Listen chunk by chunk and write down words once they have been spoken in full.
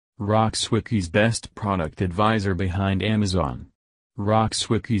Rockswicky's best product advisor behind Amazon.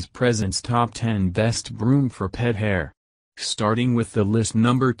 Rockswicky's presents top 10 best broom for pet hair. Starting with the list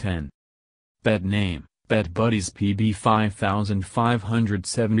number 10. Pet name, Pet Buddies PB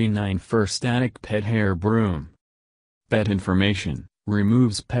 5579 FurStatic Pet Hair Broom. Pet information,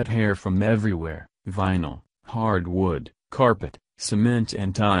 removes pet hair from everywhere, vinyl, hardwood, carpet, cement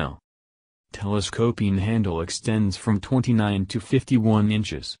and tile. Telescoping handle extends from 29 to 51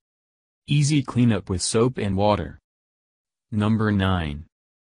 inches. Easy cleanup with soap and water. Number 9.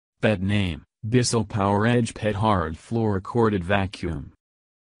 Pet name, Bissell PowerEdge Pet Hard Floor Corded Vacuum.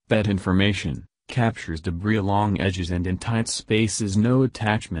 Pet information, captures debris along edges and in tight spaces, no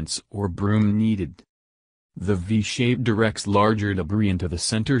attachments or broom needed. The V-shape directs larger debris into the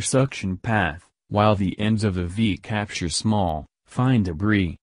center suction path, while the ends of the V capture small, fine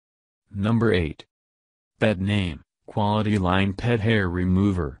debris. Number 8. Pet name, Quality Line Pet Hair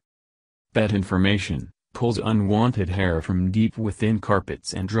Remover. Pet information, pulls unwanted hair from deep within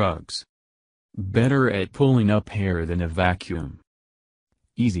carpets and rugs. Better at pulling up hair than a vacuum.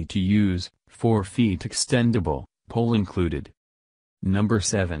 Easy to use, 4 feet extendable, pole included. Number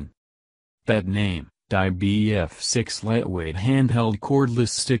 7. Pet name, Dibea F6 Lightweight Handheld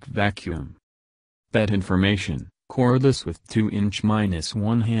Cordless Stick Vacuum. Pet information, cordless with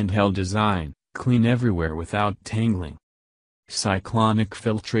 2"-1 handheld design, clean everywhere without tangling. Cyclonic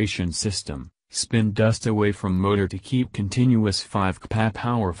filtration system, spin dust away from motor to keep continuous 5 kPa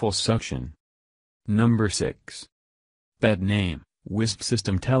powerful suction. Number 6. Pet name,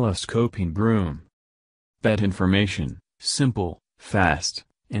 WISPsystem Telescoping Broom. Pet information, simple, fast,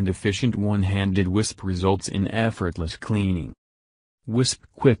 and efficient one-handed WISP results in effortless cleaning. WISP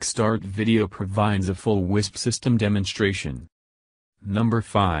Quick Start video provides a full WISP system demonstration. Number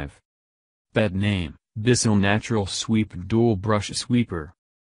 5. Pet name, Bissell Natural Sweep Dual Brush Sweeper.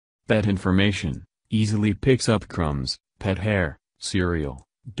 Pet information, easily picks up crumbs, pet hair, cereal,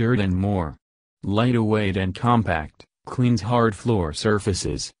 dirt and more. Lightweight and compact, cleans hard floor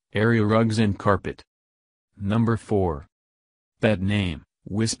surfaces, area rugs and carpet. Number 4. Pet name,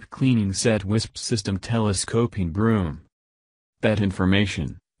 WISP Cleaning Set WISPsystem Telescoping Broom. Pet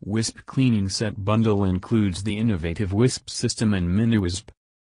information, WISP Cleaning Set bundle includes the innovative WISP system and mini WISP.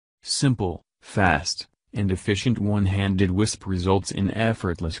 Simple, fast, and efficient one-handed WISP results in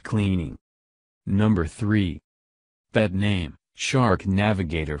effortless cleaning. Number 3. Pet name, Shark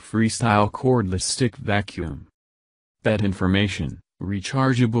Navigator Freestyle Cordless Stick Vacuum. Pet information,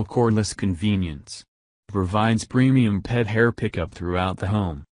 rechargeable cordless convenience. Provides premium pet hair pickup throughout the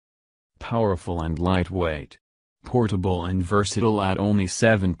home. Powerful and lightweight. Portable and versatile at only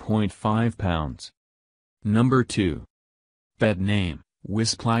 7.5 pounds. Number 2. Pet name,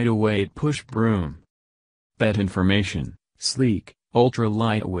 WISP Lightweight Push Broom. Pet information, sleek,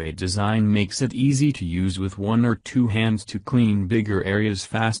 ultra-lightweight design makes it easy to use with 1 or 2 hands to clean bigger areas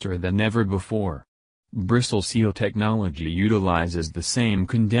faster than ever before. Bissell seal technology utilizes the same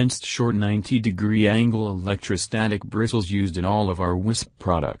condensed short 90-degree angle electrostatic bristles used in all of our WISP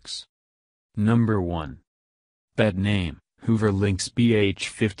products. Number 1. Pet name, Hoover Linx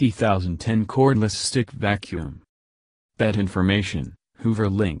BH50010 Cordless Stick Vacuum. Pet information, Hoover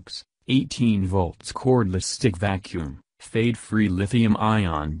Linx, 18 volts cordless stick vacuum, fade-free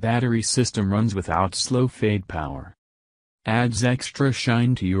lithium-ion battery system, runs without slow fade power. Adds extra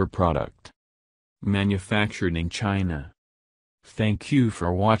shine to your product. Manufactured in China. Thank you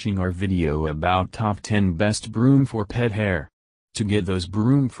for watching our video about top 10 best broom for pet hair. To get those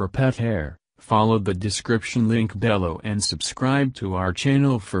broom for pet hair, follow the description link below and subscribe to our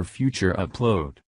channel for future upload.